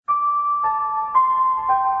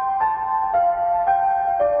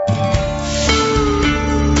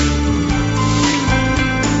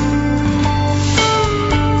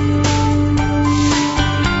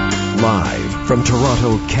From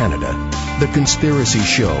Toronto, Canada, The Conspiracy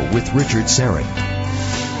Show with Richard Syrett.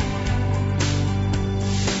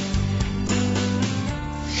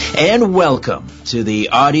 And welcome to the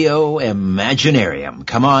Audio Imaginarium.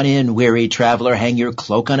 Come on in, weary traveler, hang your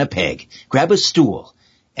cloak on a peg, grab a stool,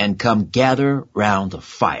 and come gather round the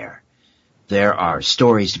fire. There are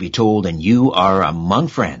stories to be told, and you are among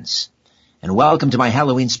friends. And welcome to my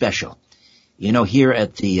Halloween special. You know, here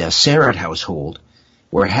at the Syrett household,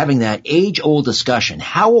 we're having that age-old discussion.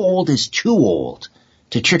 How old is too old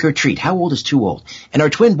to trick-or-treat? How old is too old? And our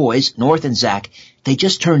twin boys, North and Zach, they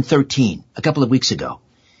just turned 13 a couple of weeks ago.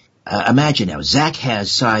 Imagine now, Zach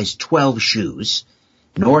has size 12 shoes.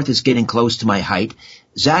 North is getting close to my height.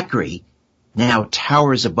 Zachary now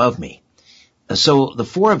towers above me. So the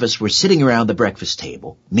four of us were sitting around the breakfast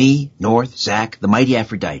table, me, North, Zach, the mighty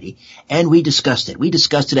Aphrodite, and we discussed it. We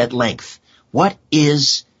discussed it at length. What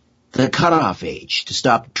is the cutoff age to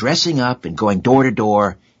stop dressing up and going door to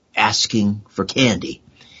door asking for candy?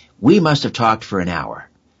 We must have talked for an hour.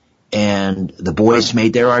 And the boys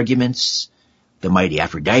made their arguments. The mighty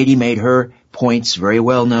Aphrodite made her points very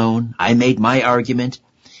well known. I made my argument.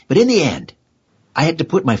 But in the end, I had to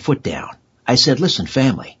put my foot down. I said, listen,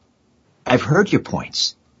 family, I've heard your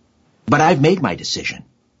points, but I've made my decision.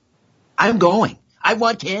 I'm going. I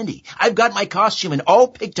want candy. I've got my costume and all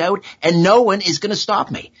picked out, and no one is going to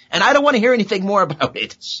stop me. And I don't want to hear anything more about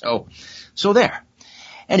it. So there.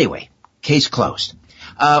 Anyway, case closed.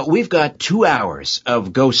 We've got 2 hours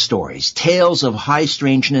of ghost stories, tales of high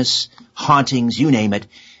strangeness, hauntings, you name it.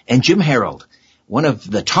 And Jim Harold, one of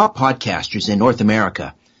the top podcasters in North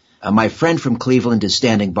America, my friend from Cleveland, is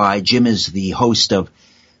standing by. Jim is the host of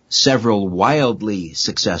several wildly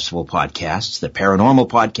successful podcasts, the Paranormal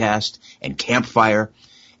podcast and Campfire,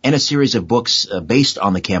 and a series of books based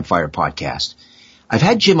on the Campfire podcast. I've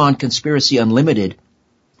had Jim on Conspiracy Unlimited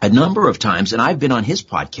a number of times, and I've been on his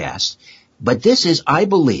podcast, but this is, I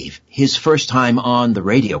believe, his first time on the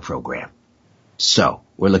radio program. So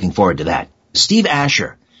we're looking forward to that. Steve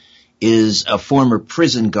Asher is a former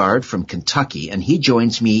prison guard from Kentucky, and he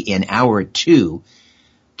joins me in hour 2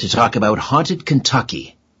 to talk about haunted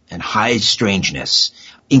Kentucky and high strangeness,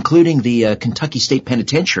 including the Kentucky State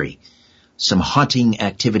Penitentiary, some haunting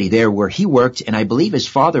activity there where he worked, and I believe his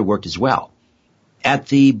father worked as well. At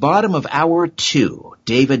the bottom of hour 2,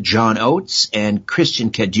 David John Oates and Christian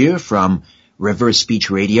Cadieux from Reverse Speech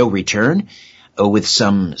Radio return with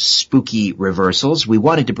some spooky reversals. We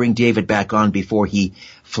wanted to bring David back on before he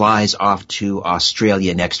flies off to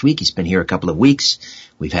Australia next week. He's been here a couple of weeks.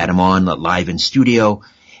 We've had him on live in studio,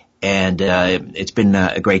 and it's been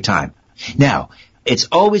a great time. Now, it's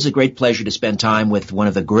always a great pleasure to spend time with one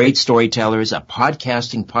of the great storytellers, a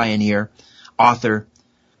podcasting pioneer, author,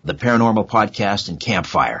 the Paranormal podcast and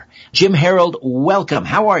Campfire. Jim Harold, welcome.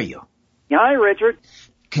 How are you? Hi, Richard.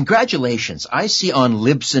 Congratulations. I see on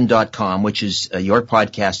Libsyn.com, which is your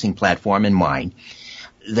podcasting platform and mine,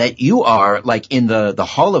 that you are like in the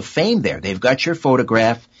Hall of Fame there. They've got your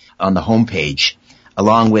photograph on the homepage,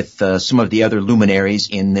 along with some of the other luminaries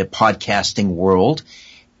in the podcasting world.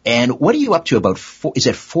 And what are you up to? About is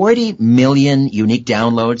it 40 million unique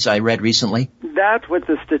downloads I read recently? That's what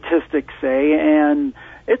the statistics say, and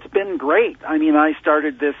it's been great. I mean, I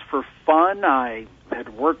started this for fun. I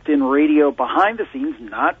had worked in radio behind the scenes,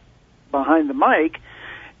 not behind the mic,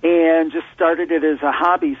 and just started it as a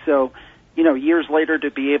hobby. So, you know, years later to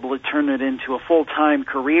be able to turn it into a full-time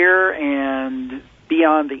career and be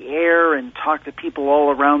on the air and talk to people all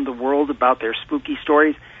around the world about their spooky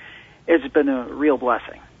stories, it's been a real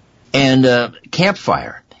blessing. And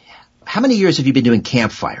Campfire, how many years have you been doing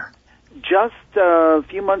Campfire? Just a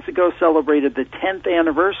few months ago celebrated the 10th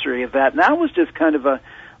anniversary of that, and that was just kind of a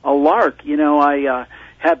lark. You know, I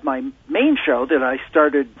had my main show that I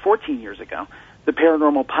started 14 years ago, the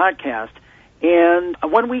Paranormal podcast, and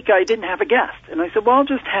one week I didn't have a guest, and I said, well, I'll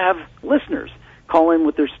just have listeners call in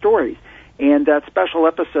with their stories. And that special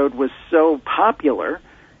episode was so popular,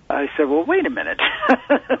 I said, well, wait a minute.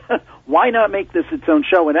 Why not make this its own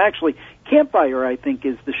show? And actually, Campfire, I think,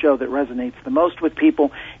 is the show that resonates the most with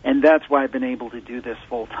people, and that's why I've been able to do this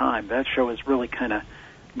full time. That show has really kind of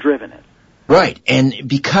driven it. Right, and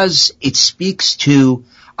because it speaks to,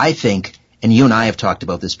 I think, and you and I have talked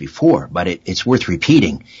about this before, but it's worth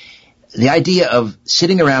repeating, the idea of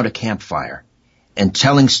sitting around a campfire and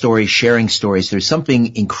telling stories, sharing stories, there's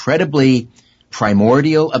something incredibly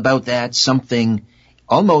primordial about that, something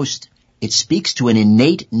almost, it speaks to an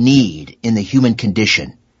innate need in the human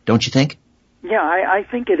condition, don't you think? Yeah, I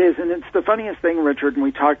think it is, and it's the funniest thing, Richard, and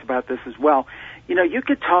we talked about this as well. You know, you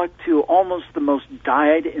could talk to almost the most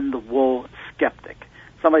dyed-in-the-wool skeptic.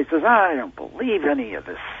 Somebody says, I don't believe any of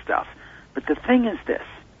this stuff. But the thing is this.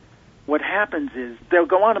 What happens is they'll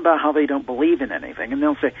go on about how they don't believe in anything, and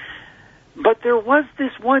they'll say, but there was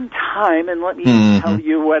this one time, and let me tell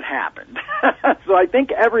you what happened. So I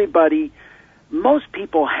think most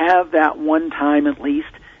people have that one time at least,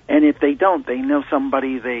 and if they don't, they know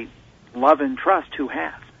somebody they love and trust who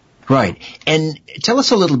has. Right. And tell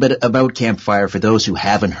us a little bit about Campfire for those who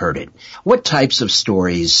haven't heard it. What types of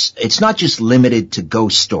stories? It's not just limited to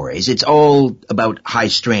ghost stories. It's all about high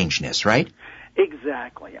strangeness, right?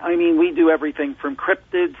 Exactly. I mean, we do everything from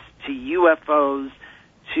cryptids to UFOs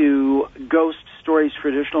to ghost stories,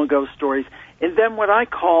 traditional ghost stories, and then what I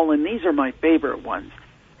call, and these are my favorite ones,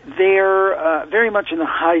 they're very much in the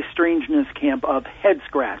high strangeness camp of head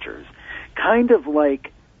scratchers. Kind of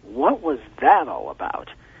like, what was that all about?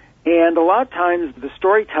 And a lot of times the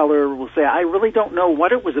storyteller will say, I really don't know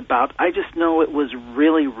what it was about. I just know it was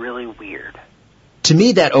really, really weird. To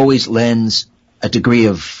me, that always lends a degree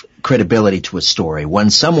of credibility to a story. When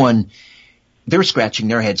they're scratching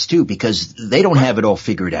their heads too because they don't have it all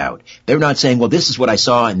figured out. They're not saying, well, this is what I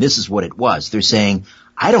saw and this is what it was. They're saying,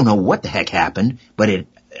 I don't know what the heck happened, but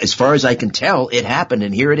as far as I can tell, it happened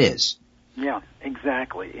and here it is. Yeah,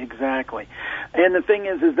 exactly. And the thing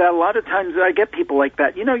is that a lot of times I get people like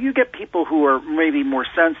that. You know, you get people who are maybe more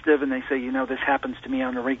sensitive and they say, you know, this happens to me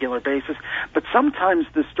on a regular basis. But sometimes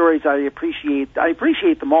the stories I appreciate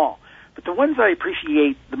them all. But the ones I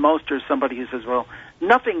appreciate the most are somebody who says, well,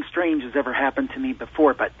 nothing strange has ever happened to me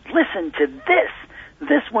before, but listen to this.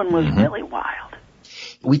 This one was really wild.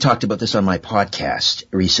 We talked about this on my podcast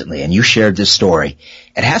recently, and you shared this story.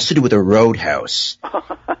 It has to do with a roadhouse.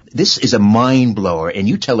 This is a mind blower, and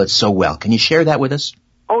you tell it so well. Can you share that with us?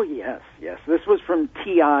 Oh, yes. This was from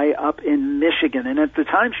T.I. up in Michigan, and at the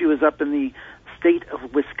time she was up in the state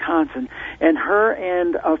of Wisconsin, and her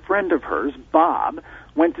and a friend of hers, Bob,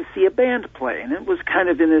 went to see a band play, and it was kind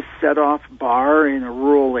of in this set-off bar in a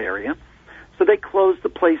rural area. So they closed the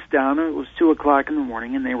place down, and it was 2 o'clock in the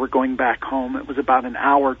morning, and they were going back home. It was about an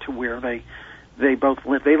hour to where they both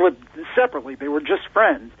lived. They lived separately. They were just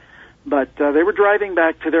friends, but they were driving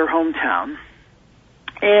back to their hometown.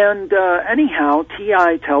 And anyhow,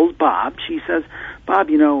 T.I. tells Bob, she says, Bob,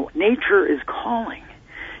 you know, nature is calling.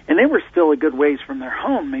 And they were still a good ways from their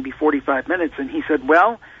home, maybe 45 minutes, and he said,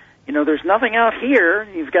 well, you know, there's nothing out here.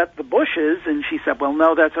 You've got the bushes. And she said, well,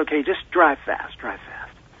 no, that's okay. Just drive fast.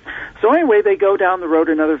 So anyway, they go down the road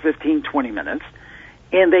another 15, 20 minutes,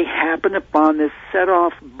 and they happen upon this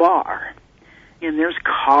set-off bar. And there's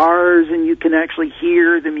cars, and you can actually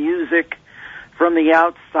hear the music from the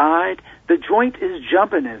outside. The joint is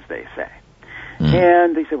jumping, as they say.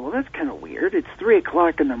 And they said, well, that's kind of weird. It's 3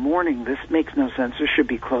 o'clock in the morning. This makes no sense. This should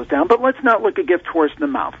be closed down. But let's not look a gift horse in the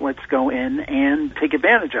mouth. Let's go in and take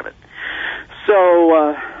advantage of it.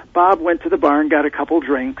 So Bob went to the bar and got a couple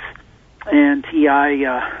drinks, and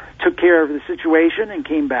T.I. took care of the situation and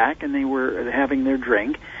came back, and they were having their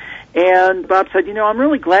drink. And Bob said, you know, I'm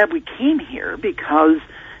really glad we came here because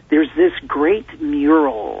there's this great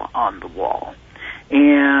mural on the wall.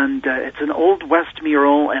 And it's an Old West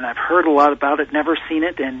mural, and I've heard a lot about it, never seen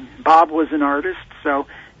it, and Bob was an artist, so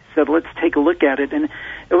he said, let's take a look at it. And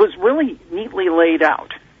it was really neatly laid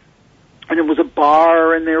out. And it was a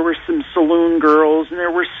bar, and there were some saloon girls, and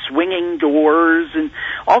there were swinging doors, and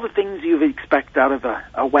all the things you would expect out of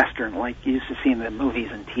a Western, like you used to see in the movies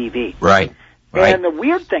and TV. Right. And the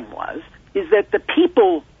weird thing is that the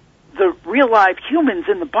people, the real live humans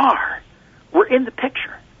in the bar, were in the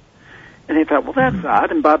picture. And they thought, well, that's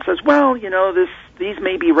odd. And Bob says, well, you know, these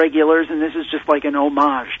may be regulars, and this is just like an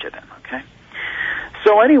homage to them, okay?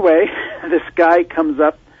 So anyway, this guy comes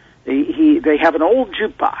up. They have an old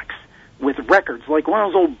jukebox with records, like one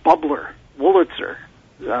of those old bubbler, Wurlitzer.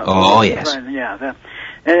 Yes.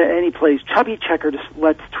 And he plays Chubby Checker,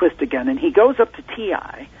 Let's Twist Again. And he goes up to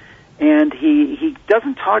T.I., and he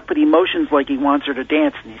doesn't talk, but he motions like he wants her to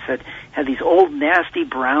dance. And he said, had these old, nasty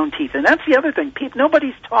brown teeth. And that's the other thing.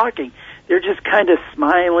 Nobody's talking. They're just kind of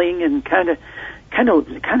smiling and kind of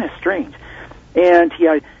strange. And he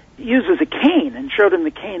uses a cane and showed him the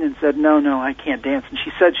cane and said, no, I can't dance. And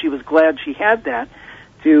she said she was glad she had that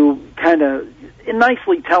to kind of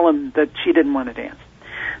nicely tell him that she didn't want to dance.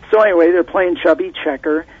 So anyway, they're playing Chubby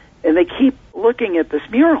Checker, and they keep looking at this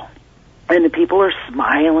mural. And the people are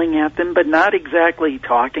smiling at them, but not exactly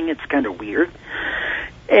talking. It's kind of weird.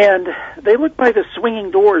 And they look by the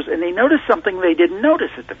swinging doors, and they notice something they didn't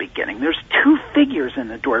notice at the beginning. There's 2 figures in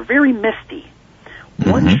the door, very misty.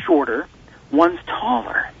 One's shorter, one's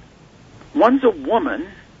taller. One's a woman,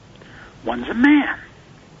 one's a man.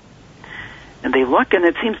 And they look, and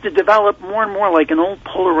it seems to develop more and more like an old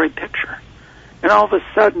Polaroid picture. And all of a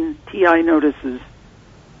sudden, T.I. notices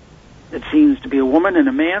It seems to be a woman and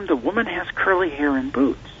a man. The woman has curly hair and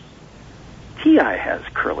boots. T.I. has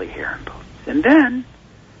curly hair and boots. And then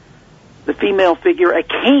the female figure, a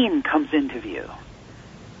cane, comes into view.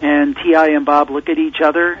 And T.I. and Bob look at each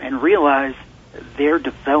other and realize they're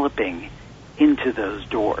developing into those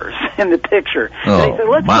doors in the picture. Oh, and they say,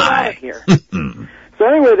 let's get out of here. So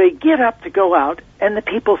anyway, they get up to go out, and the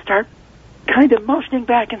people start kind of motioning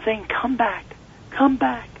back and saying, come back, come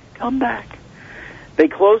back, come back. They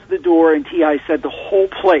closed the door, and T.I. said the whole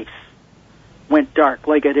place went dark,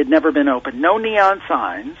 like it had never been opened. No neon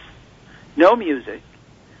signs, no music.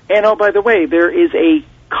 And, oh, by the way, there is a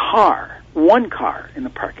car, one car in the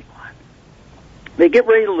parking lot. They get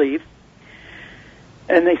ready to leave,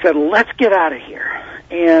 and they said, let's get out of here.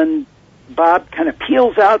 And Bob kind of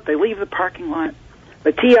peels out. They leave the parking lot.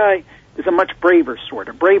 But T.I. is a much braver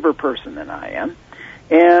person than I am.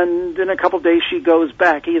 And in a couple of days, she goes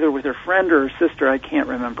back, either with her friend or her sister, I can't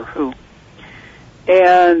remember who.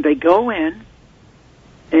 And they go in,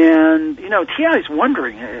 and, you know, T.I.'s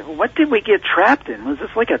wondering, what did we get trapped in? Was this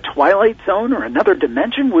like a Twilight Zone or another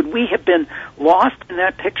dimension? Would we have been lost in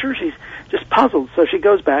that picture? She's just puzzled. So she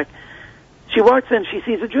goes back. She walks in, she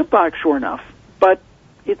sees a jukebox, sure enough, but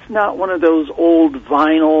it's not one of those old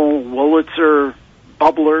vinyl Wurlitzer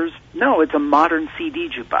bubblers. No, it's a modern CD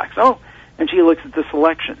jukebox. Oh, and she looks at the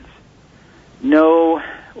selections. No,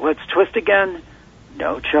 Let's Twist Again,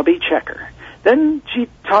 no Chubby Checker. Then she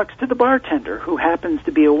talks to the bartender, who happens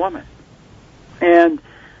to be a woman. And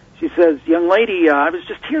she says, young lady, I was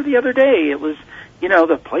just here the other day. It was, you know,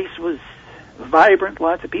 the place was vibrant,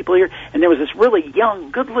 lots of people here, and there was this really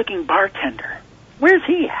young, good-looking bartender. Where's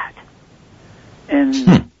he at?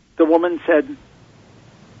 And the woman said,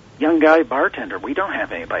 young guy bartender, we don't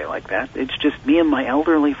have anybody like that. It's just me and my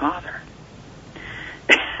elderly father.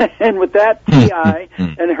 And with that, T.I.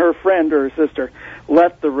 and her friend or her sister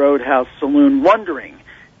left the Roadhouse Saloon wondering,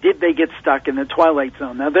 did they get stuck in the Twilight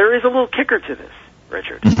Zone? Now, there is a little kicker to this,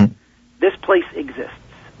 Richard. This place exists.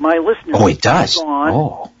 My listeners have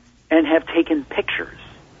gone and have taken pictures.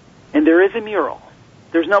 And there is a mural.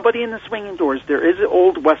 There's nobody in the swinging doors. There is an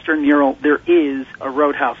old Western mural. There is a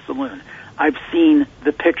Roadhouse Saloon. I've seen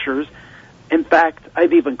the pictures. In fact,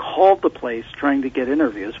 I've even called the place trying to get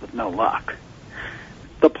interviews with no luck.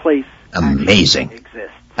 The place amazing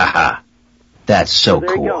exists. Aha. That's so cool.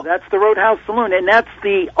 There you go. That's the Roadhouse Saloon, and that's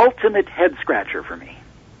the ultimate head-scratcher for me.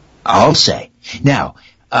 I'll say. Now,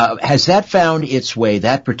 has that found its way,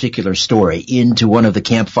 that particular story, into one of the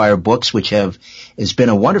Campfire books, which has been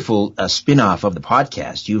a wonderful spin-off of the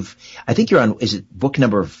podcast? I think you're on, is it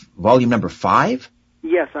volume number 5?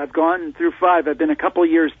 Yes, I've gone through 5. I've been a couple of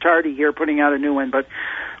years tardy here putting out a new one, but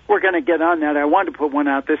we're going to get on that. I wanted to put one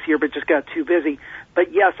out this year, but just got too busy.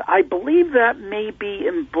 But yes, I believe that may be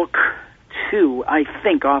in book 2, I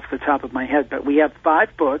think, off the top of my head. But we have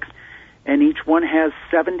 5 books, and each one has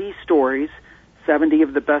 70 stories, 70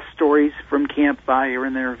 of the best stories from Campfire,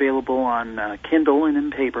 and they're available on Kindle and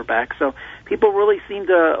in paperback. So people really seem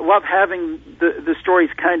to love having the stories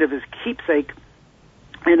kind of as keepsake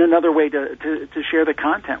and another way to share the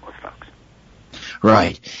content with folks.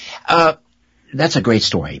 Right. That's a great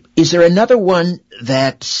story. Is there another one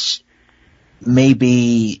that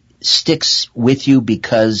maybe sticks with you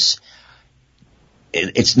because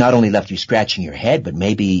it's not only left you scratching your head, but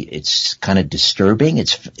maybe it's kind of disturbing?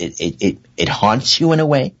 It haunts you in a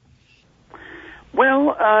way?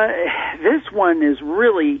 Well, this one is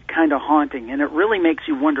really kind of haunting, and it really makes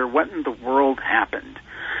you wonder what in the world happened.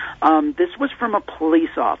 This was from a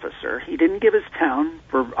police officer. He didn't give his town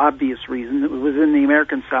for obvious reasons. It was in the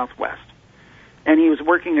American Southwest. And he was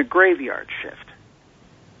working a graveyard shift.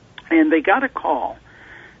 And they got a call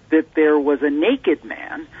that there was a naked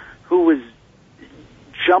man who was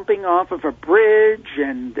jumping off of a bridge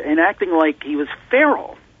and acting like he was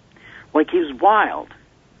feral, like he was wild.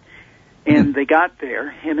 And they got there,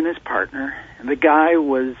 him and his partner, and the guy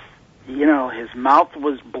was, you know, his mouth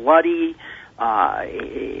was bloody.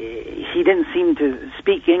 He didn't seem to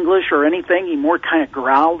speak English or anything. He more kind of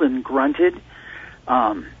growled and grunted.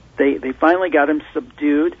 They finally got him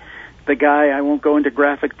subdued. The guy, I won't go into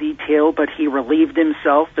graphic detail, but he relieved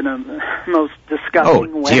himself in a most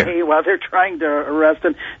disgusting way while they're trying to arrest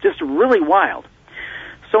him. Just really wild.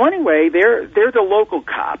 So anyway, they're the local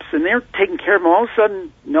cops, and they're taking care of him. All of a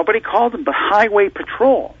sudden, nobody called him, but Highway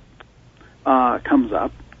Patrol comes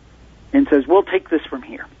up and says, we'll take this from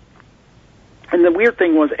here. And the weird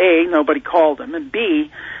thing was, A, nobody called him, and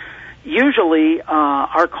B, usually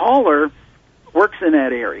our caller works in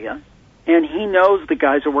that area, and he knows the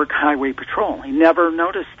guys who work Highway Patrol. He never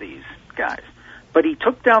noticed these guys. But he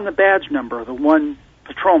took down the badge number of the one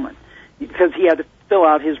patrolman because he had fill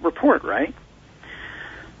out his report, right?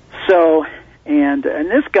 So, and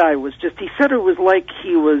this guy was just, he said it was like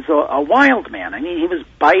he was a wild man. I mean, he was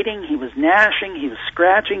biting, he was gnashing, he was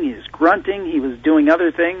scratching, he was grunting, he was doing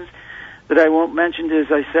other things that I won't mention, as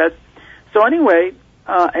I said. So anyway,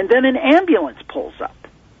 and then an ambulance pulls up.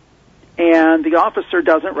 And the officer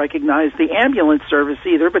doesn't recognize the ambulance service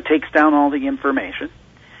either, but takes down all the information.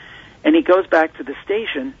 And he goes back to the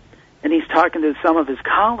station, and he's talking to some of his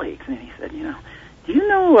colleagues, and he said, do you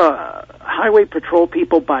know highway patrol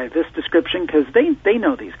people by this description? Because they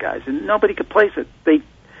know these guys, and nobody could place it.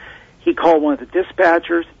 He called one of the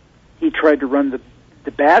dispatchers. He tried to run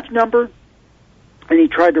the badge number, and he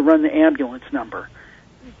tried to run the ambulance number.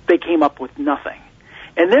 They came up with nothing.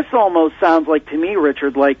 And this almost sounds like, to me,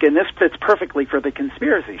 Richard, and this fits perfectly for the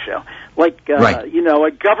conspiracy show, right.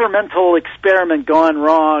 A governmental experiment gone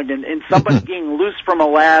wrong, and somebody being loose from a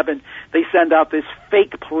lab, and they send out this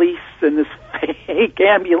fake police and this fake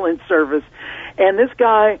ambulance service. And this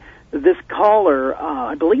guy, this caller,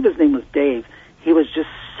 I believe his name was Dave, he was just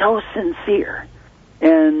so sincere.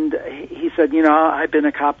 And he said, I've been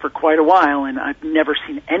a cop for quite a while, and I've never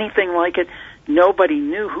seen anything like it. Nobody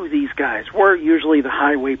knew who these guys were. Usually the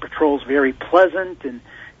highway patrol's very pleasant and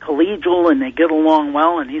collegial, and they get along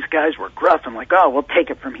well, and these guys were gruff and like, we'll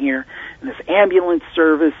take it from here. And this ambulance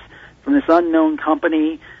service from this unknown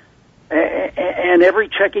company, and every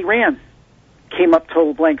check he ran came up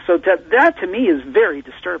total blank. So that to me is very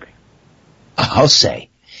disturbing. I'll say.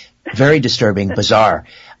 Very disturbing, bizarre.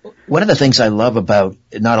 One of the things I love about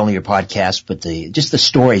not only your podcast, but just the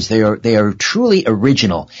stories, they are truly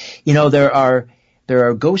original. There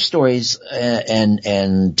are ghost stories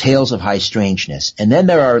and tales of high strangeness, and then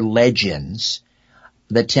there are legends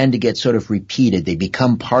that tend to get sort of repeated. They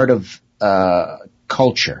become part of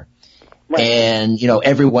culture. Right. And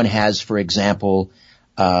everyone has, for example,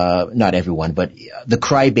 not everyone, but the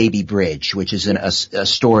Crybaby Bridge, which is a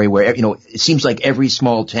story where, it seems like every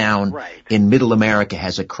small town right. in middle America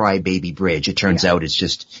has a Crybaby Bridge. It turns out it's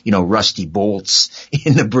just, rusty bolts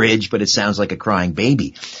in the bridge, but it sounds like a crying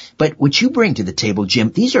baby. But what you bring to the table,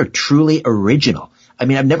 Jim, these are truly original. I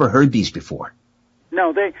mean, I've never heard these before.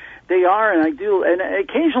 No, they are, and I do, and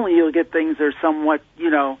occasionally you'll get things that are somewhat,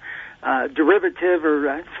 derivative, or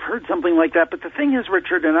I've heard something like that. But the thing is,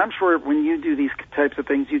 Richard, and I'm sure when you do these types of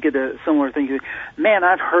things, you get a similar thing. Man,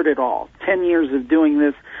 I've heard it all. 10 years of doing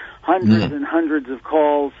this, hundreds and hundreds of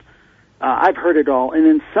calls. I've heard it all. And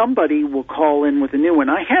then somebody will call in with a new one.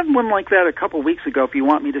 I had one like that a couple weeks ago, if you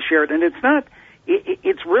want me to share it. And it's not,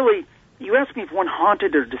 it's really, you asked me if one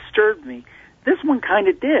haunted or disturbed me. This one kind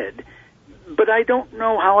of did. But I don't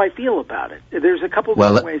know how I feel about it. There's a couple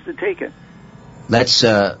different ways to take it. Let's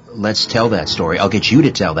tell that story. I'll get you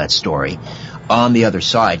to tell that story on the other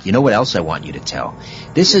side. You know what else I want you to tell?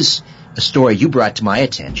 This is a story you brought to my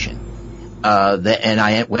attention. And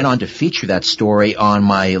I went on to feature that story on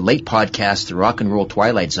my late podcast, The Rock and Roll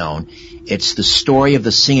Twilight Zone. It's the story of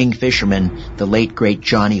the singing fisherman, the late, great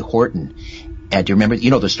Johnny Horton. And do you remember? You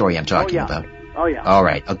know the story I'm talking about. Oh, yeah. All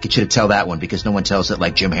right. I'll get you to tell that one because no one tells it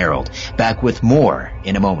like Jim Harold. Back with more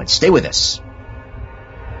in a moment. Stay with us.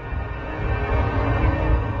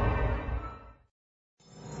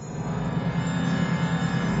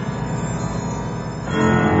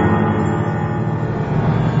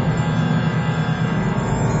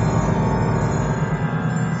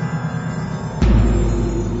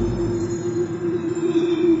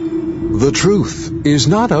 The truth is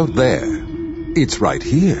not out there. It's right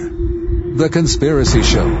here. The Conspiracy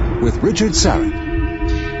Show with Richard Syrett.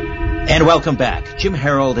 And welcome back. Jim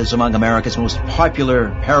Harold is among America's most popular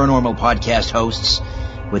paranormal podcast hosts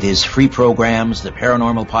with his free programs, the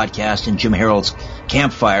Paranormal Podcast and Jim Harold's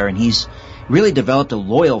Campfire. And he's really developed a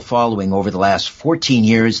loyal following over the last 14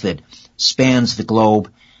 years that spans the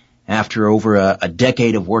globe. After over a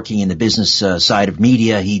decade of working in the business side of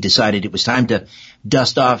media, he decided it was time to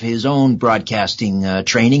dust off his own broadcasting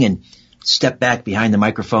training and step back behind the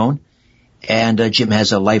microphone. And Jim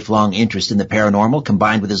has a lifelong interest in the paranormal,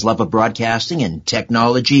 combined with his love of broadcasting and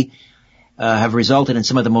technology, have resulted in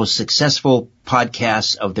some of the most successful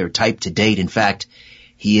podcasts of their type to date. In fact,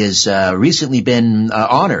 he has recently been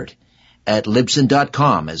honored at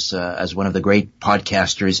Libsyn.com as one of the great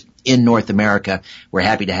podcasters in North America. We're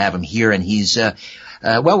happy to have him here, and he's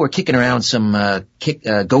we're kicking around some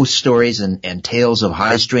ghost stories and tales of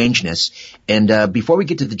high strangeness. And before we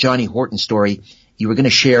get to the Johnny Horton story, you were going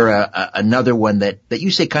to share another one that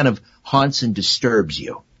you say kind of haunts and disturbs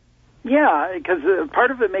you. Yeah, because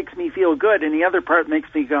part of it makes me feel good, and the other part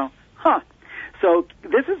makes me go, huh. So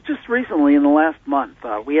this is just recently in the last month.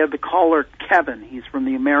 We had the caller Kevin. He's from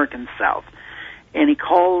the American South. And he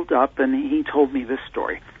called up and he told me this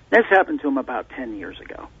story. This happened to him about 10 years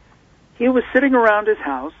ago. He was sitting around his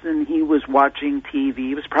house and he was watching TV.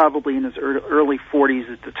 He was probably in his early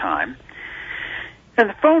 40s at the time. And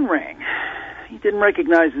the phone rang. He didn't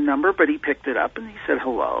recognize the number, but he picked it up and he said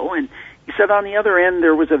hello. And he said on the other end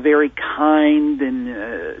there was a very kind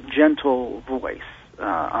and gentle voice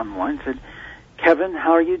on the line. He said, "Kevin,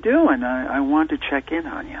 how are you doing? I want to check in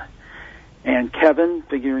on you." And Kevin,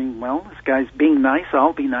 figuring, well, this guy's being nice,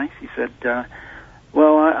 I'll be nice, he said,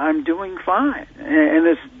 "Well, I'm doing fine." And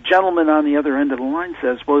this gentleman on the other end of the line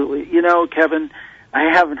says, "Well, you know, Kevin,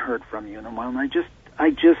 I haven't heard from you in a while, and I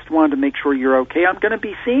just wanted to make sure you're okay. I'm going to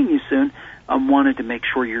be seeing you soon. I wanted to make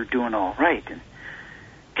sure you're doing all right." And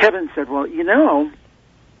Kevin said, "Well, you know,"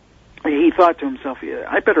 he thought to himself,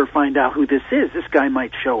 "I better find out who this is. This guy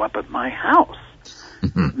might show up at my house.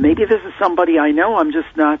 Maybe this is somebody I know. I'm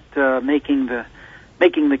just not making the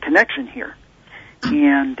connection here."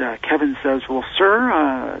 And Kevin says, "Well,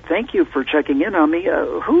 sir, thank you for checking in on me.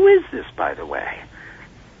 Who is this, by the way?"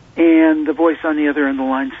 And the voice on the other end of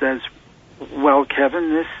the line says, "Well,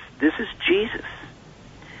 Kevin, this is Jesus."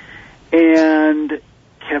 And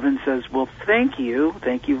Kevin says, "Well, thank you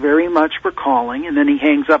very much for calling." And then he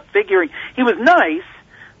hangs up, figuring he was nice,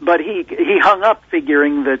 but he hung up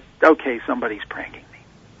figuring that, okay, somebody's pranking me.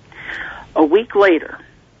 A week later,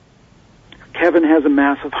 Kevin has a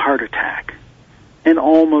massive heart attack and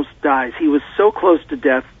almost dies. He was so close to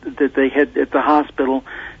death that they had, at the hospital,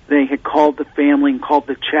 they had called the family and called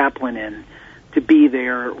the chaplain in to be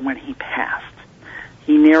there when he passed.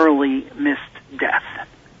 He narrowly missed death.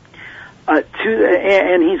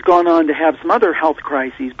 And he's gone on to have some other health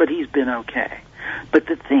crises, but he's been okay. But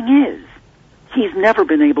the thing is, he's never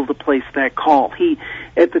been able to place that call.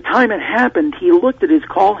 At the time it happened, he looked at his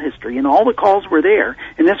call history, and all the calls were there.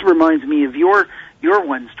 And this reminds me of your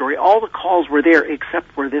one story. All the calls were there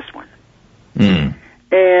except for this one. Mm.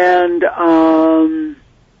 And,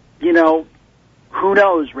 you know, who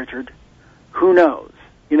knows, Richard? Who knows?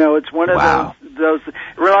 You know, it's one of those. It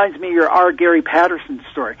reminds me of your R. Gary Patterson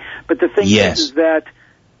story. But the thing is that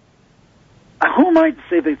who am I to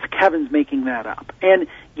say that Kevin's making that up? And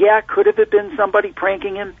yeah, could have it been somebody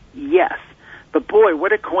pranking him? Yes. But boy,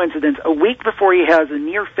 what a coincidence! A week before he has a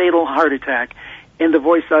near fatal heart attack, and the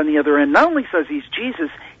voice on the other end not only says he's Jesus,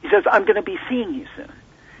 he says, "I'm going to be seeing you soon."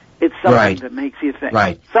 It's something that makes you think.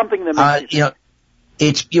 Right. Something that makes you think.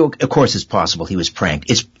 It's, of course it's possible he was pranked.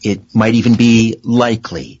 It might even be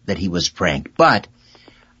likely that he was pranked. But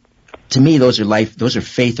to me, those are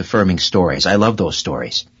faith-affirming stories. I love those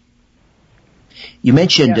stories. You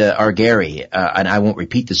mentioned R. Gary, and I won't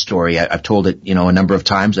repeat the story. I've told it, a number of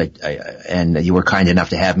times. And you were kind enough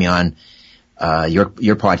to have me on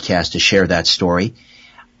your podcast to share that story.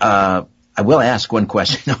 I will ask one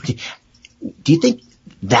question. Do you think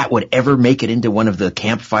that would ever make it into one of the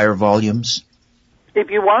Campfire volumes? If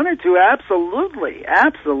you wanted to, absolutely,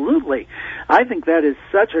 absolutely. I think that is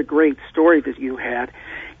such a great story that you had.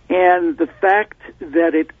 And the fact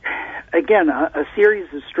that it, again, a series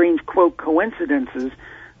of strange, quote, coincidences,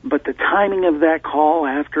 but the timing of that call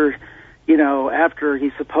after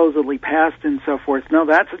he supposedly passed and so forth, no,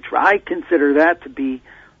 I consider that to be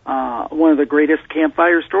one of the greatest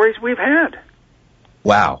Campfire stories we've had.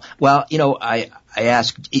 Wow. Well, I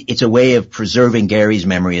asked, it's a way of preserving Gary's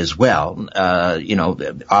memory as well.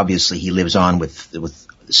 Obviously he lives on with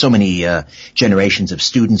so many generations of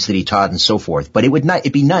students that he taught and so forth. But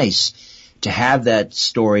it'd be nice to have that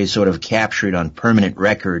story sort of captured on permanent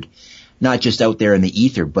record, not just out there in the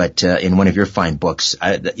ether, but in one of your fine books.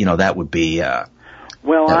 That would be a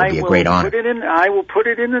great honor. I will put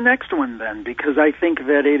it in the next one then, because I think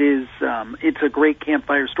that it is it's a great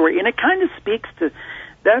Campfire story, and it kind of speaks to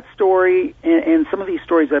that story and some of these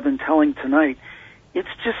stories I've been telling tonight. It's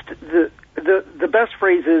just the best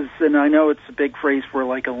phrase is, and I know it's a big phrase for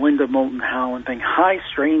like a Linda Moulton Howe thing, high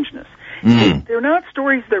strangeness. Mm. They're not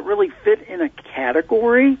stories that really fit in a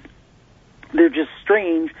category. They're just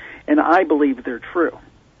strange, and I believe they're true.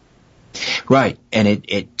 Right, and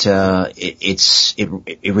it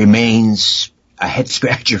remains a head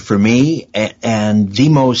scratcher for me, and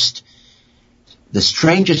the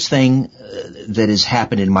strangest thing that has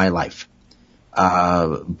happened in my life,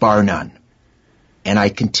 bar none. And I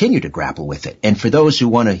continue to grapple with it. And for those who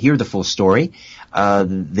want to hear the full story,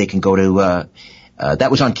 they can go to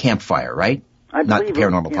that was on Campfire, right? Not the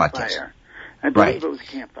Paranormal podcast. I believe it was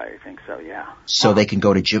Campfire. I think so. Yeah. So they can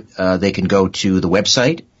go to the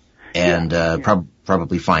website and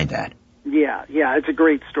probably find that. Yeah, it's a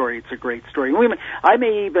great story. I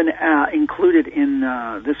may even include it in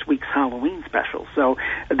this week's Halloween special. So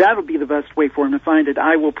that'll be the best way for him to find it.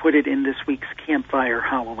 I will put it in this week's Campfire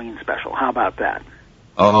Halloween special. How about that?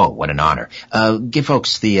 Oh, what an honor. Give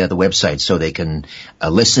folks the website so they can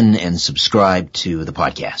listen and subscribe to the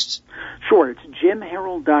podcasts. Sure, it's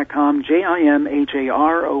JimHarold.com,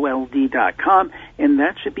 JimHarold.com, and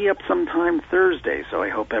that should be up sometime Thursday, so I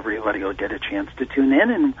hope everybody will get a chance to tune in,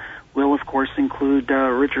 and we'll, of course, include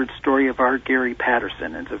Richard's story of our Gary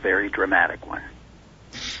Patterson. It's a very dramatic one.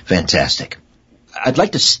 Fantastic. I'd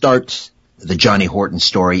like to start the Johnny Horton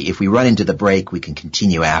story. If we run into the break, we can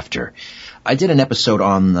continue after. I did an episode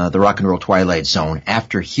on the Rock and Roll Twilight Zone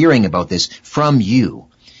after hearing about this from you.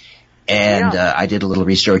 And I did a little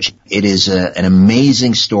research. It is an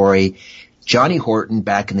amazing story. Johnny Horton,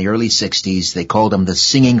 back in the early 60s, they called him the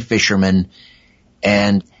Singing Fisherman.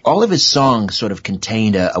 And all of his songs sort of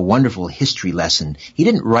contained a wonderful history lesson. He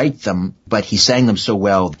didn't write them, but he sang them so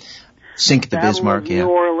well. Sink the Bismarck, New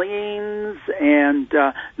Orleans and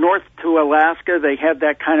north to Alaska, they had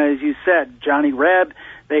that kind of, as you said, Johnny Reb,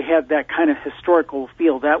 they had that kind of historical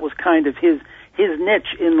feel. That was kind of his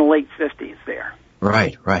niche in the late 50s there.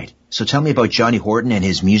 Right. So tell me about Johnny Horton and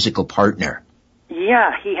his musical partner.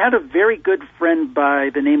 Yeah, he had a very good friend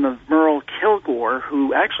by the name of Merle Kilgore,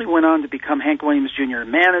 who actually went on to become Hank Williams Jr.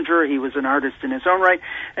 manager. He was an artist in his own right,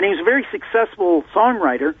 and he was a very successful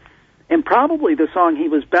songwriter. And probably the song he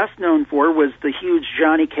was best known for was the huge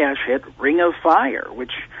Johnny Cash hit, Ring of Fire,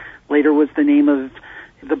 which later was the name of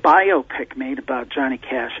the biopic made about Johnny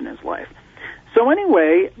Cash and his life. So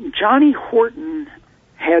anyway, Johnny Horton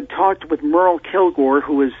had talked with Merle Kilgore,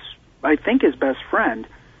 who was, I think, his best friend.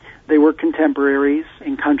 They were contemporaries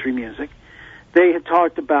in country music. They had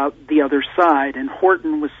talked about the other side, and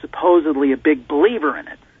Horton was supposedly a big believer in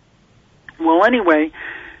it. Well, anyway,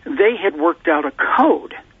 they had worked out a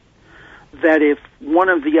code that if one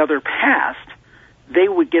of the other passed, they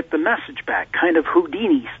would get the message back, kind of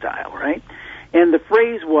Houdini style, right? And the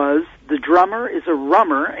phrase was, the drummer is a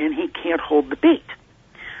rummer and he can't hold the beat.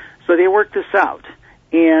 So they worked this out.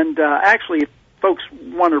 And actually, if folks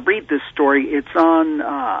want to read this story, it's on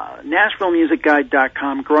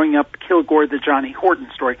NashvilleMusicGuide.com, Growing Up Kilgore, the Johnny Horton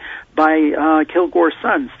Story, by Kilgore's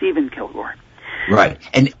son, Stephen Kilgore. Right.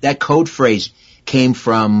 And that code phrase came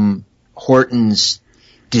from Horton's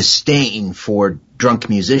disdain for drunk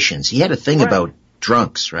musicians. He had a thing about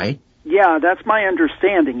drunks, right? Yeah, that's my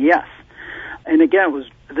understanding, yes. And again, it was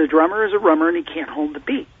the drummer is a rummer and he can't hold the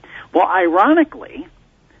beat. Well, ironically,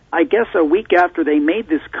 I guess a week after they made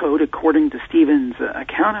this code, according to Stephen's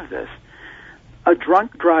account of this, a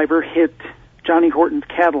drunk driver hit Johnny Horton's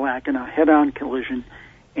Cadillac in a head-on collision,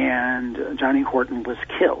 and Johnny Horton was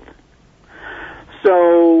killed.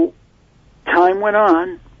 So time went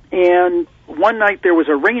on, and one night there was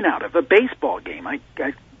a rainout of a baseball game, I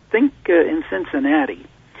think in Cincinnati.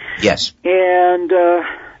 Yes. And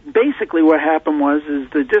basically what happened was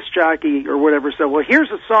the disc jockey or whatever said, well,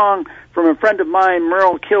 here's a song from a friend of mine,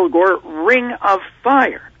 Merle Kilgore, Ring of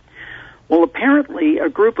Fire. Well, apparently a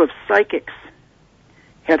group of psychics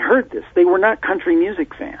had heard this. They were not country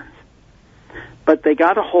music fans, but they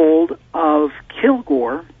got a hold of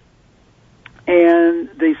Kilgore, and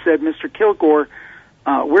they said, Mr. Kilgore,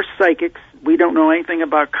 we're psychics. We don't know anything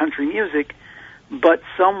about country music, but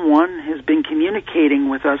someone has been communicating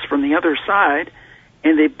with us from the other side,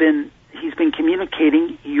 and he's been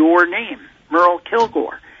communicating your name, Merle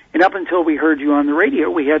Kilgore. And up until we heard you on the radio,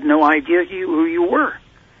 we had no idea who you were.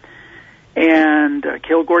 And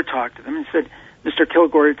Kilgore talked to them and said, Mr.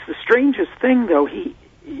 Kilgore, it's the strangest thing, though.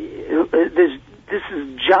 This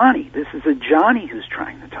is Johnny. This is a Johnny who's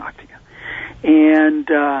trying to talk to you. And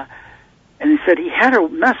he said he had a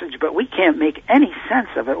message, but we can't make any sense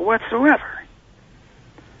of it whatsoever.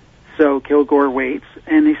 So Kilgore waits,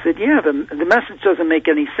 and he said, yeah, the message doesn't make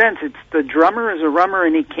any sense. It's the drummer is a rummer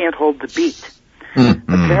and he can't hold the beat.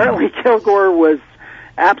 Mm-hmm. Apparently Kilgore was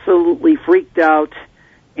absolutely freaked out,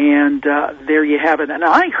 and there you have it. And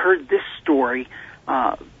I heard this story,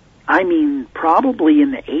 probably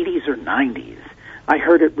in the 80s or 90s. I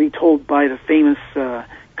heard it retold by the famous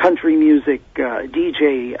country music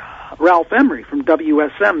DJ Ralph Emery from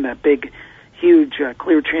WSM, that big, huge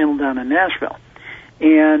clear channel down in Nashville.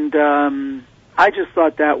 And I just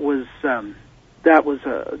thought that was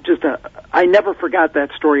I never forgot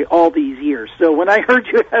that story all these years. So when I heard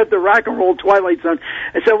you had the Rock and Roll Twilight Zone,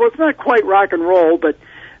 I said, well, it's not quite rock and roll, but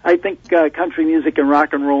I think country music and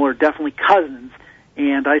rock and roll are definitely cousins.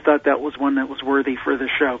 And I thought that was one that was worthy for the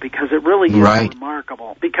show, because it really is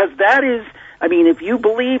remarkable. Because that is, if you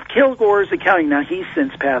believe Kilgore's accounting, now he's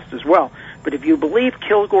since passed as well, But if you believe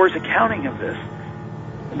Kilgore's accounting of this,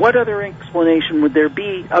 what other explanation would there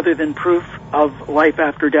be other than proof of life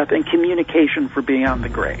after death and communication for beyond the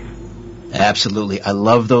grave? Absolutely. I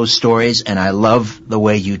love those stories, and I love the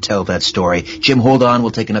way you tell that story. Jim, hold on.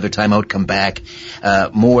 We'll take another time out, come back.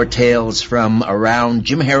 More tales from around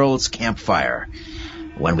Jim Harold's Campfire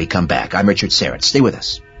when we come back. I'm Richard Syrett. Stay with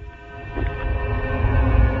us.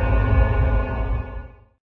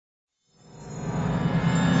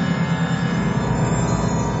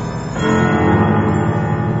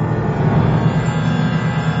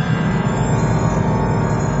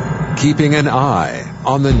 Keeping an eye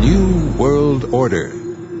on the New World Order.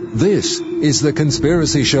 This is The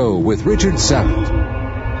Conspiracy Show with Richard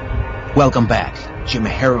Syrett. Welcome back. Jim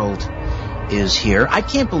Harold is here. I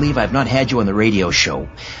can't believe I've not had you on the radio show.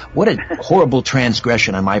 What a horrible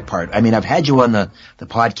transgression on my part. I mean, I've had you on the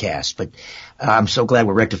podcast, but I'm so glad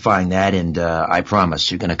we're rectifying that, and I promise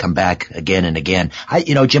you're going to come back again and again.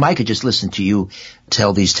 Jim, I could just listen to you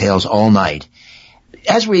tell these tales all night.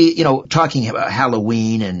 As we, talking about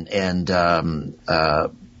Halloween and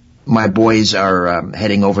my boys are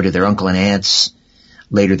heading over to their uncle and aunts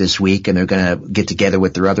later this week, and they're going to get together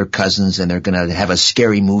with their other cousins, and they're going to have a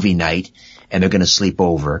scary movie night, and they're going to sleep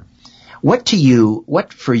over. What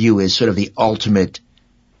for you is sort of the ultimate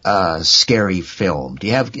scary film? Do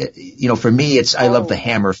you have, for me, I love the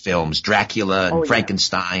Hammer films, Dracula and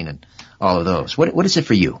Frankenstein and all of those. What is it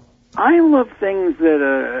for you? I love things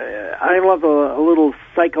that, I love a little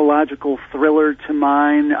psychological thriller to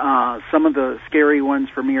mine. Some of the scary ones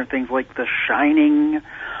for me are things like The Shining,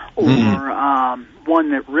 or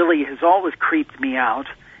one that really has always creeped me out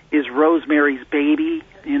is Rosemary's Baby,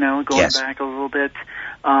 going back a little bit.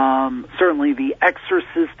 Certainly The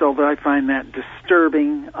Exorcist, although I find that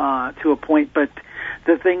disturbing to a point. But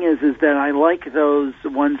the thing is that I like those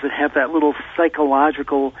ones that have that little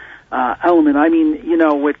psychological element. I mean,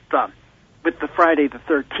 with the Friday the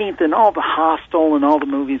 13th and all the Hostel and all the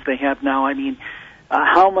movies they have now, I mean,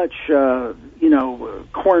 how much,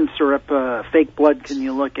 corn syrup, fake blood can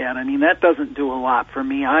you look at? I mean, that doesn't do a lot for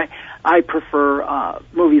me. I prefer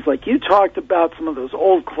movies like you talked about, some of those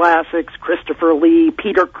old classics, Christopher Lee,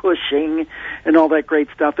 Peter Cushing, and all that great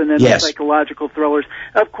stuff, and then the psychological thrillers.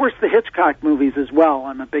 Of course, the Hitchcock movies as well.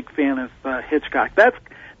 I'm a big fan of Hitchcock. That's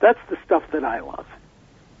the stuff that I love.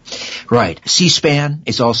 Right. C-SPAN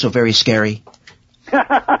is also very scary.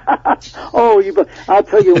 I'll tell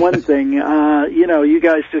you one thing. You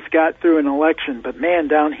guys just got through an election, but man,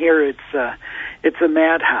 down here it's a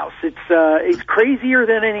madhouse. It's crazier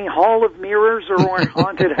than any Hall of Mirrors or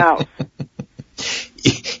haunted house.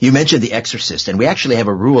 You mentioned The Exorcist, and we actually have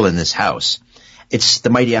a rule in this house. It's the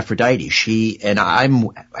Mighty Aphrodite. And I'm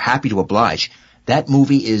happy to oblige. That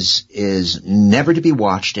movie is never to be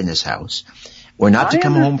watched in this house. We're not to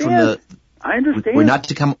come home from the... I understand. We're not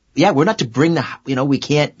to come... Yeah, we're not to bring the... we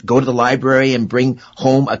can't go to the library and bring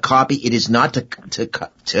home a copy. It is not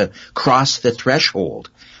to cross the threshold.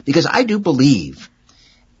 Because I do believe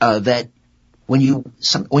that when you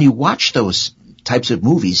watch those types of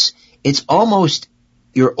movies, it's almost...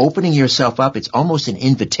 You're opening yourself up. It's almost an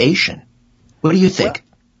invitation. What do you think?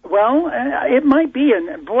 Well, it might be,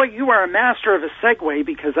 and boy, you are a master of a segue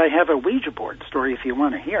because I have a Ouija board story if you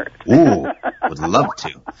want to hear it. Ooh, would love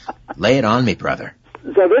to. Lay it on me, brother.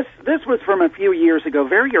 So this was from a few years ago,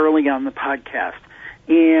 very early on the podcast,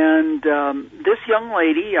 and this young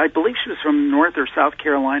lady, I believe she was from North or South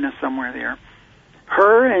Carolina, somewhere there,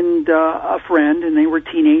 her and a friend, and they were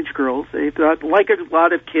teenage girls. They thought, like a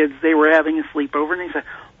lot of kids, they were having a sleepover, and they said,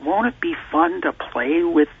 won't it be fun to play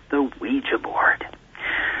with the Ouija board?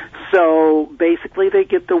 So basically they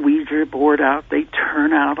get the Ouija board out, they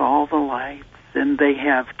turn out all the lights, and they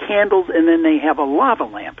have candles, and then they have a lava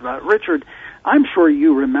lamp. Richard, I'm sure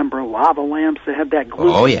you remember lava lamps that have that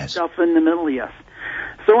glue stuff in the middle, yes.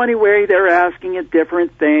 So anyway, they're asking it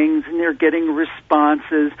different things, and they're getting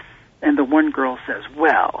responses, and the one girl says,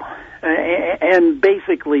 well, and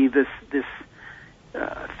basically this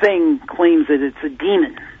thing claims that it's a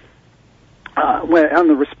demon. On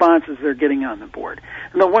the responses they're getting on the board.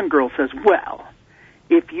 And the one girl says, well,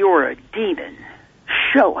 if you're a demon,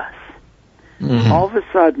 show us. Mm-hmm. All of a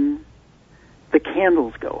sudden, the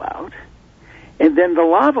candles go out, and then the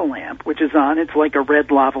lava lamp, which is on, it's like a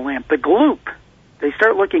red lava lamp, the gloop, they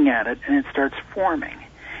start looking at it, and it starts forming,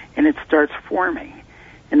 and it starts forming,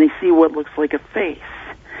 and they see what looks like a face,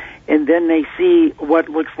 and then they see what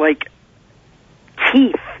looks like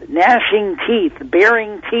teeth, gnashing teeth,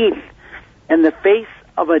 baring teeth, and the face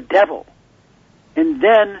of a devil. And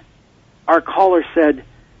then our caller said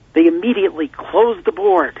they immediately closed the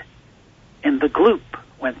board, and the gloop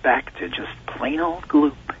went back to just plain old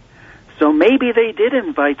gloop. So maybe they did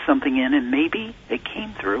invite something in, and maybe it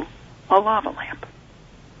came through a lava lamp.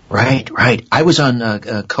 Right. I was on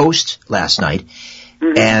Coast last night,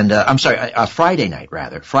 and I'm sorry, Friday night,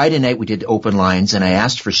 rather. Friday night we did open lines, and I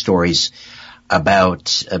asked for stories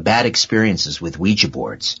about bad experiences with Ouija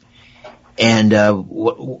boards. And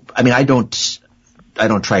I don't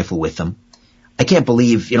trifle with them. I can't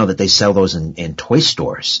believe, that they sell those in toy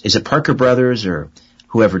stores. Is it Parker Brothers or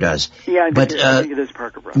whoever does? Yeah, I think it is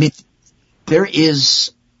Parker Brothers. I mean, there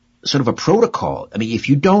is sort of a protocol. I mean, if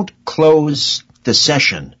you don't close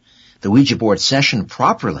the Ouija board session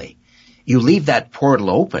properly, you leave that portal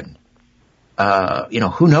open.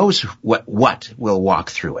 Who knows what will walk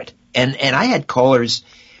through it. And I had callers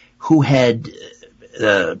who had,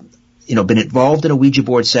 been involved in a Ouija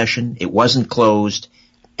board session. It wasn't closed,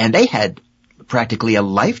 and they had practically a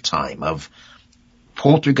lifetime of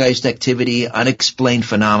poltergeist activity, unexplained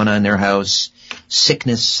phenomena in their house,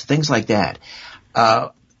 sickness, things like that.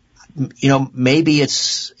 Maybe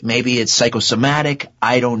it's psychosomatic.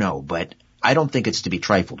 I don't know, but I don't think it's to be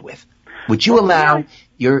trifled with. Did you allow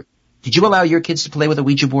your kids to play with a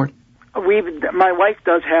Ouija board? My wife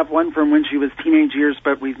does have one from when she was teenage years,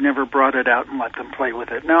 but we've never brought it out and let them play with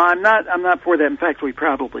it. No, I'm not for that. In fact, we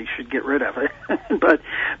probably should get rid of it. but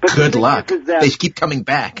good luck. They keep coming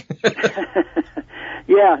back.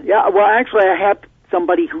 Yeah. Well, actually, I had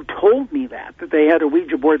somebody who told me that they had a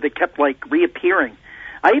Ouija board that kept reappearing.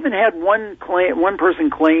 I even had one person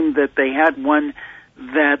claim that they had one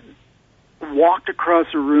that walked across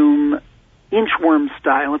a room inchworm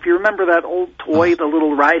style. If you remember that old toy, the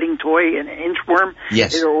little riding toy, an inchworm,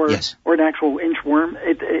 yes, or an actual inchworm.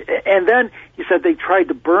 And then he said they tried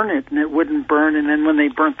to burn it and it wouldn't burn, and then when they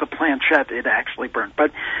burnt the planchette, it actually burned.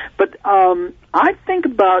 But I think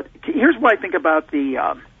about here's what I think about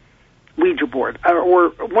the Ouija board, or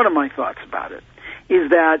one of my thoughts about it is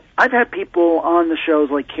that I've had people on the shows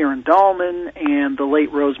like Karen Dahlman and the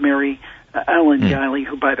late Rosemary Ellen Guiley,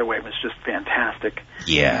 who, by the way, was just fantastic.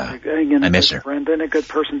 Yeah, again, I miss her. Friend and a good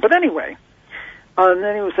person. But anyway, and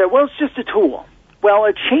then he would say, well, it's just a tool. Well,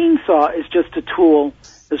 a chainsaw is just a tool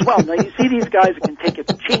as well. Now, you see these guys that can take a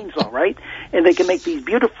chainsaw, right? And they can make these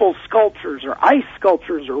beautiful sculptures or ice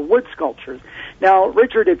sculptures or wood sculptures. Now,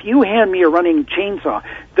 Richard, if you hand me a running chainsaw,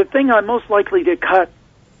 the thing I'm most likely to cut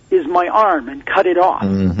is my arm and cut it off.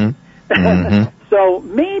 So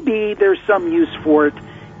maybe there's some use for it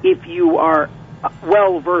if you are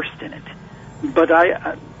well versed in it. But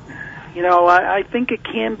I think it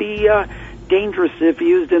can be dangerous if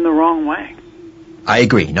used in the wrong way. I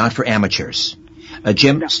agree. Not for amateurs.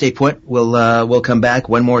 Jim, stay put. We'll come back.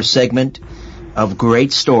 One more segment of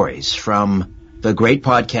great stories from the great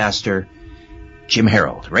podcaster Jim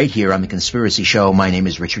Harold, right here on The Conspiracy Show. My name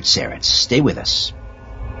is Richard Serritz. Stay with us.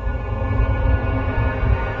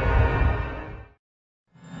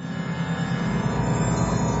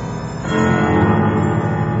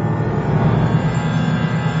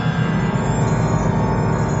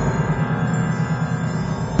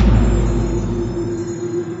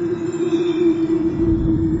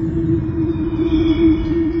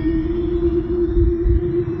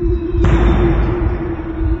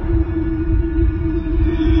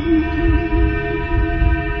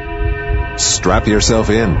 Strap yourself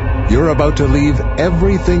in. You're about to leave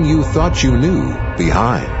everything you thought you knew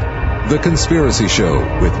behind. The Conspiracy Show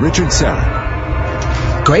with Richard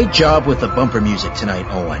Serritz. Great job with the bumper music tonight,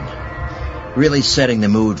 Owen. Really setting the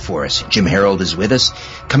mood for us. Jim Harold is with us.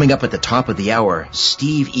 Coming up at the top of the hour,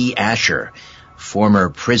 Steve E. Asher, former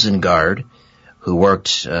prison guard who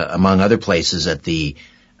worked, among other places, at the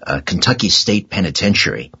Kentucky State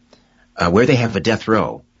Penitentiary, where they have a death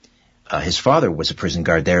row. His father was a prison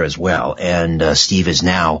guard there as well, and Steve is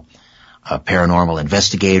now a paranormal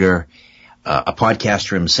investigator, a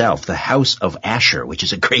podcaster himself, The House of Asher, which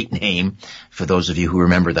is a great name for those of you who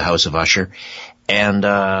remember The House of Usher. And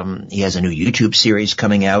he has a new YouTube series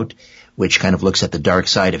coming out, which kind of looks at the dark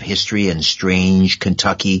side of history and strange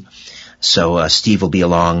Kentucky. So Steve will be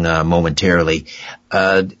along momentarily.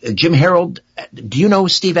 Jim Harold, do you know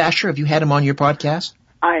Steve Asher? Have you had him on your podcast?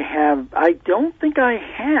 I have. I don't think I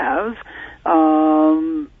have,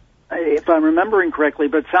 if I'm remembering correctly,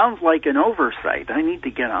 but sounds like an oversight. I need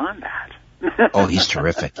to get on that. Oh, he's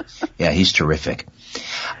terrific. Yeah, he's terrific.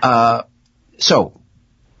 So,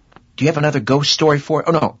 do you have another ghost story for?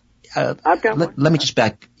 Oh no, I've got one. Let me just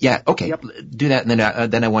back. Yeah, okay, yep. Do that,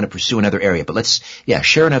 and then I want to pursue another area. But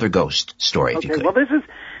share another ghost story if you could.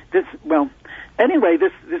 Well, anyway,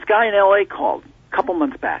 this guy in L.A. called a couple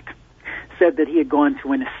months back. Said that he had gone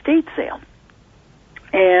to an estate sale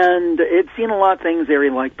and had seen a lot of things there he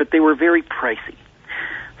liked, but they were very pricey.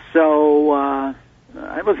 So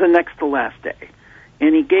it was the next to last day.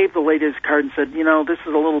 And he gave the lady his card and said, this is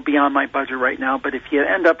a little beyond my budget right now, but if you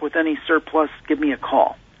end up with any surplus, give me a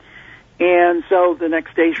call. And so the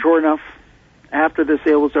next day, sure enough, after the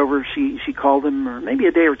sale was over, she called him, or maybe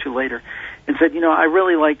a day or two later, and said, I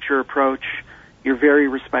really liked your approach. You're very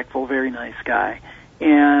respectful, very nice guy.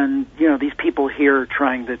 And, these people here are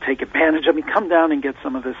trying to take advantage of me. Come down and get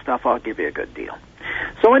some of this stuff. I'll give you a good deal.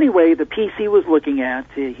 So anyway, the piece he was looking at,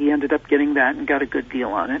 he ended up getting that and got a good deal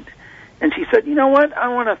on it. And she said, you know what? I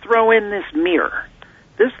want to throw in this mirror.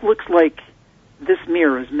 This looks like this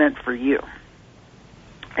mirror is meant for you.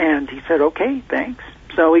 And he said, okay, thanks.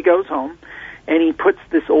 So he goes home, and he puts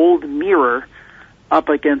this old mirror up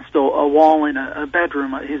against a wall in a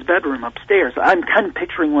bedroom, his bedroom upstairs. I'm kind of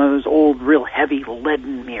picturing one of those old, real heavy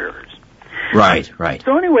leaden mirrors. Right.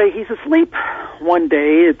 So anyway, he's asleep one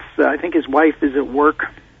day. I think his wife is at work.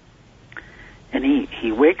 And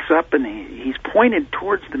he wakes up, and he's pointed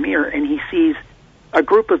towards the mirror, and he sees a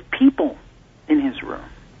group of people in his room.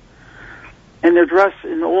 And they're dressed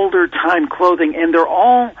in older time clothing, and they're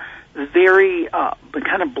all very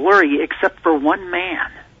kind of blurry, except for one man,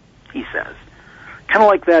 he says. Kind of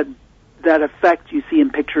like that effect you see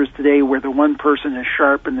in pictures today where the one person is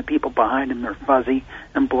sharp and the people behind him are fuzzy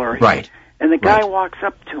and blurry. Right. And the guy walks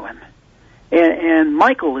up to him, and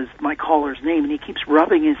Michael is my caller's name, and he keeps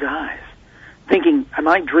rubbing his eyes, thinking, am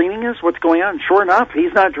I dreaming this? What's going on? Sure enough,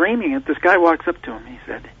 he's not dreaming it. This guy walks up to him.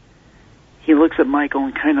 He looks at Michael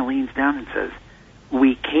and kind of leans down and says,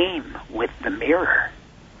 we came with the mirror.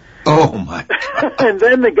 Oh, my God. And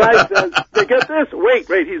then the guy says, get this, wait,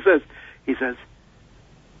 he says,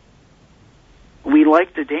 we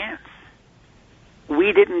like to dance.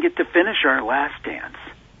 We didn't get to finish our last dance.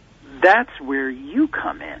 That's where you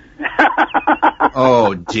come in.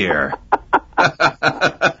 Oh, dear.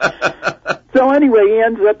 So anyway, he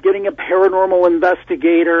ends up getting a paranormal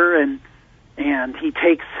investigator, and he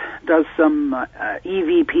does some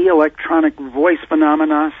EVP, electronic voice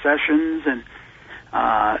phenomena sessions, and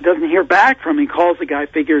doesn't hear back from him. He calls the guy,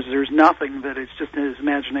 figures there's nothing, that it's just in his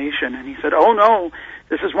imagination, and he said, oh no,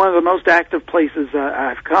 this is one of the most active places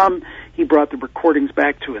I've come. He brought the recordings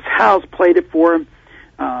back to his house, played it for him.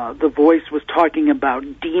 The voice was talking about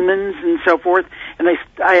demons and so forth. And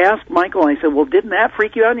I asked Michael, I said, well, didn't that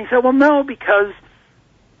freak you out? And he said, well, no, because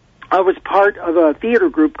I was part of a theater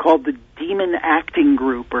group called the Demon Acting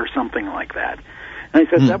Group or something like that. And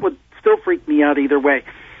I said, that would still freak me out either way.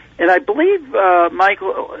 And I believe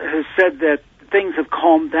Michael has said that things have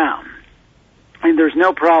calmed down. And there's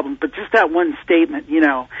no problem. But just that one statement,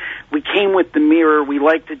 we came with the mirror, we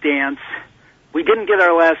like to dance. We didn't get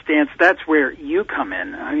our last dance. That's where you come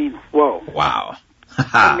in. I mean, whoa. Wow.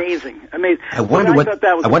 Amazing. I wonder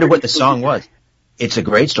what the song was. It's a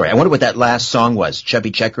great story. I wonder what that last song was.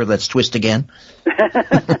 Chubby Checker, Let's Twist Again?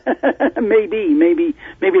 Maybe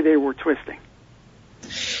they were twisting.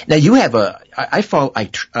 Now you have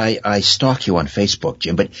I stalk you on Facebook,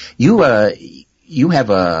 Jim, but you have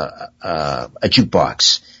a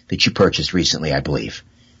jukebox that you purchased recently, I believe.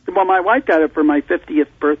 Well, my wife got it for my 50th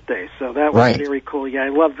birthday, so that was very cool. Yeah, I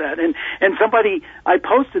love that. And somebody, I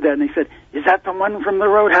posted that, and they said, is that the one from the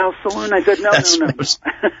Roadhouse Saloon? I said, no.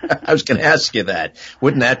 I was going to ask you that.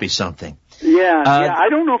 Wouldn't that be something? Yeah. I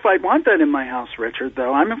don't know if I'd want that in my house, Richard,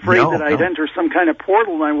 though. I'm afraid that I'd enter some kind of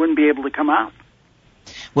portal and I wouldn't be able to come out.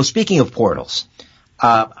 Well, speaking of portals,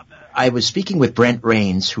 I was speaking with Brent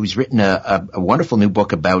Rains, who's written a wonderful new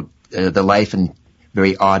book about the life and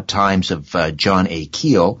very odd times of John A.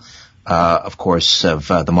 Keel, of course, of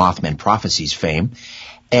the Mothman Prophecies fame.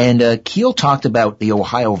 And Keel talked about the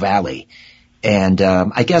Ohio Valley. And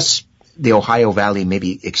I guess the Ohio Valley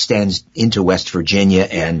maybe extends into West Virginia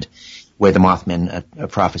and where the Mothman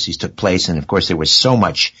Prophecies took place. And, of course, there was so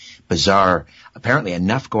much bizarre, apparently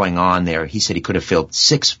enough going on there. He said he could have filled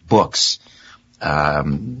 6 books, about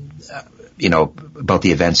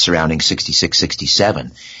the events surrounding 66,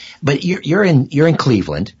 67. But you're in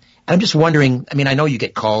Cleveland. I'm just wondering, I know you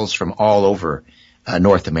get calls from all over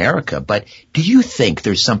North America, but do you think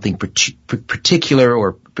there's something particular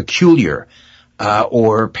or peculiar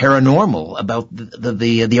or paranormal about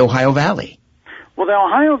the Ohio Valley? Well, the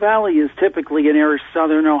Ohio Valley is typically in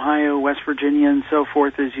southern Ohio, West Virginia, and so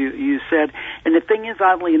forth, as you said. And the thing is,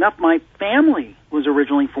 oddly enough, my family was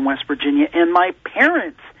originally from West Virginia, and my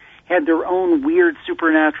parents had their own weird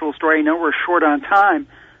supernatural story. I know we're short on time,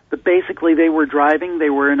 but basically they were driving. They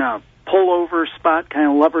were in a pullover spot,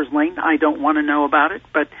 kind of lover's lane. I don't want to know about it.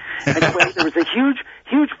 But anyway, there was a huge,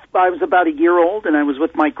 I was about a year old, and I was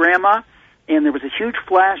with my grandma, and there was a huge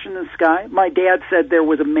flash in the sky. My dad said there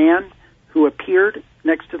was a man who appeared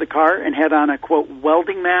next to the car and had on a, quote,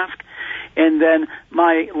 welding mask. And then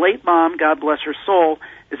my late mom, God bless her soul,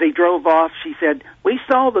 as they drove off, she said, "We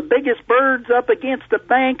saw the biggest birds up against the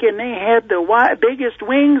bank, and they had the biggest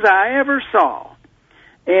wings I ever saw."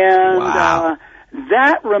 And wow.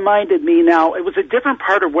 That reminded me, now, it was a different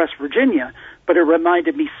part of West Virginia, but it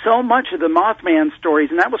reminded me so much of the Mothman stories,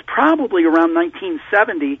 and that was probably around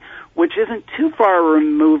 1970, which isn't too far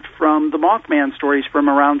removed from the Mothman stories from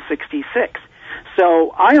around 66.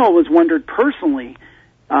 So I always wondered personally,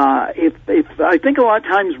 if I think a lot of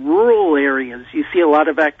times rural areas, you see a lot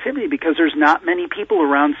of activity because there's not many people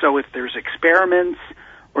around, so if there's experiments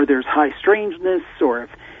or there's high strangeness, or if,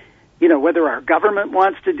 whether our government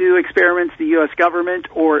wants to do experiments, the U.S. government,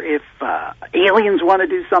 or if aliens want to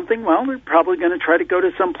do something, well, they're probably going to try to go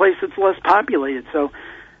to some place that's less populated. So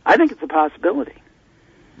I think it's a possibility.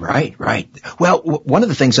 Right. Well, one of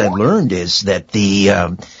the things I've learned is that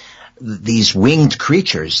these winged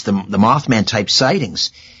creatures, the Mothman-type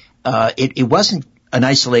sightings, it wasn't an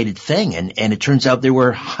isolated thing, and it turns out there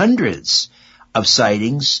were hundreds of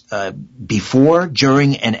sightings before,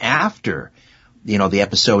 during, and after the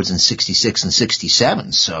episodes in 66 and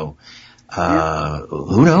 67. So,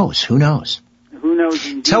 who knows? Who knows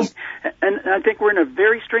indeed. And I think we're in a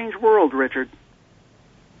very strange world, Richard.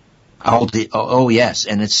 Oh, yes.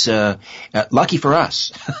 And it's, lucky for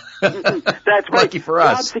us. That's right. Lucky for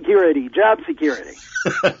us. Job security.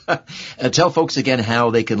 Tell folks again how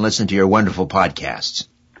they can listen to your wonderful podcasts.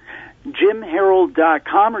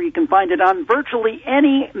 JimHarold.com, or you can find it on virtually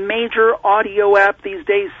any major audio app these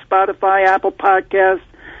days, Spotify, Apple Podcasts,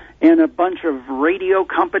 and a bunch of radio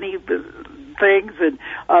company things, and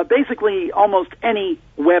basically almost any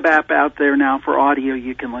web app out there now for audio,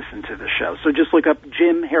 you can listen to the show. So just look up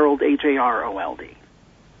Jim Harold, Harold.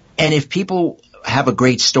 And if people have a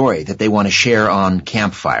great story that they want to share on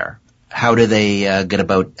Campfire, how do they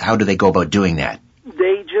go about doing that?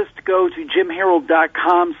 They just go to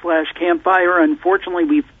JimHarold.com/Campfire. Unfortunately,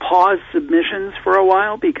 we've paused submissions for a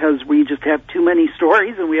while because we just have too many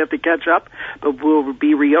stories and we have to catch up, but we'll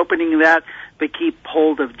be reopening that. But keep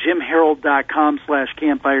hold of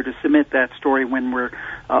JimHarold.com/Campfire to submit that story when we're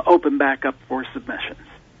open back up for submissions.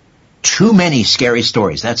 Too many scary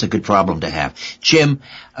stories. That's a good problem to have. Jim,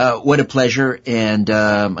 what a pleasure, and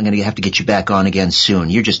I'm going to have to get you back on again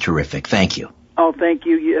soon. You're just terrific. Thank you. Oh, thank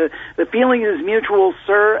you. The feeling is mutual,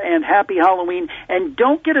 sir, and happy Halloween. And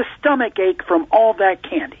don't get a stomach ache from all that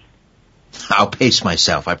candy. I'll pace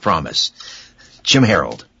myself, I promise. Jim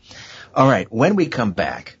Harold. All right, when we come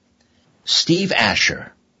back, Steve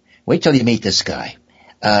Asher. Wait till you meet this guy.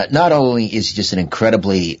 Not only is he just an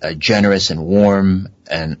incredibly generous and warm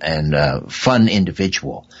and fun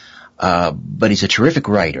individual, but he's a terrific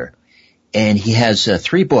writer. And he has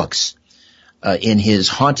 3 books in his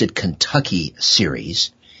Haunted Kentucky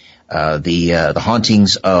series, the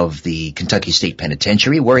hauntings of the Kentucky State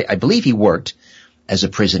Penitentiary, where I believe he worked as a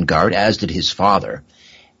prison guard, as did his father,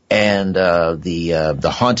 and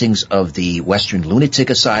the hauntings of the Western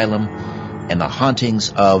Lunatic Asylum, and the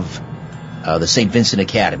hauntings of the St. Vincent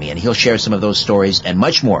Academy, and he'll share some of those stories and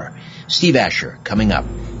much more. Steve Asher coming up.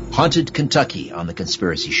 Haunted Kentucky on The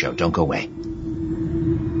Conspiracy Show. Don't go away.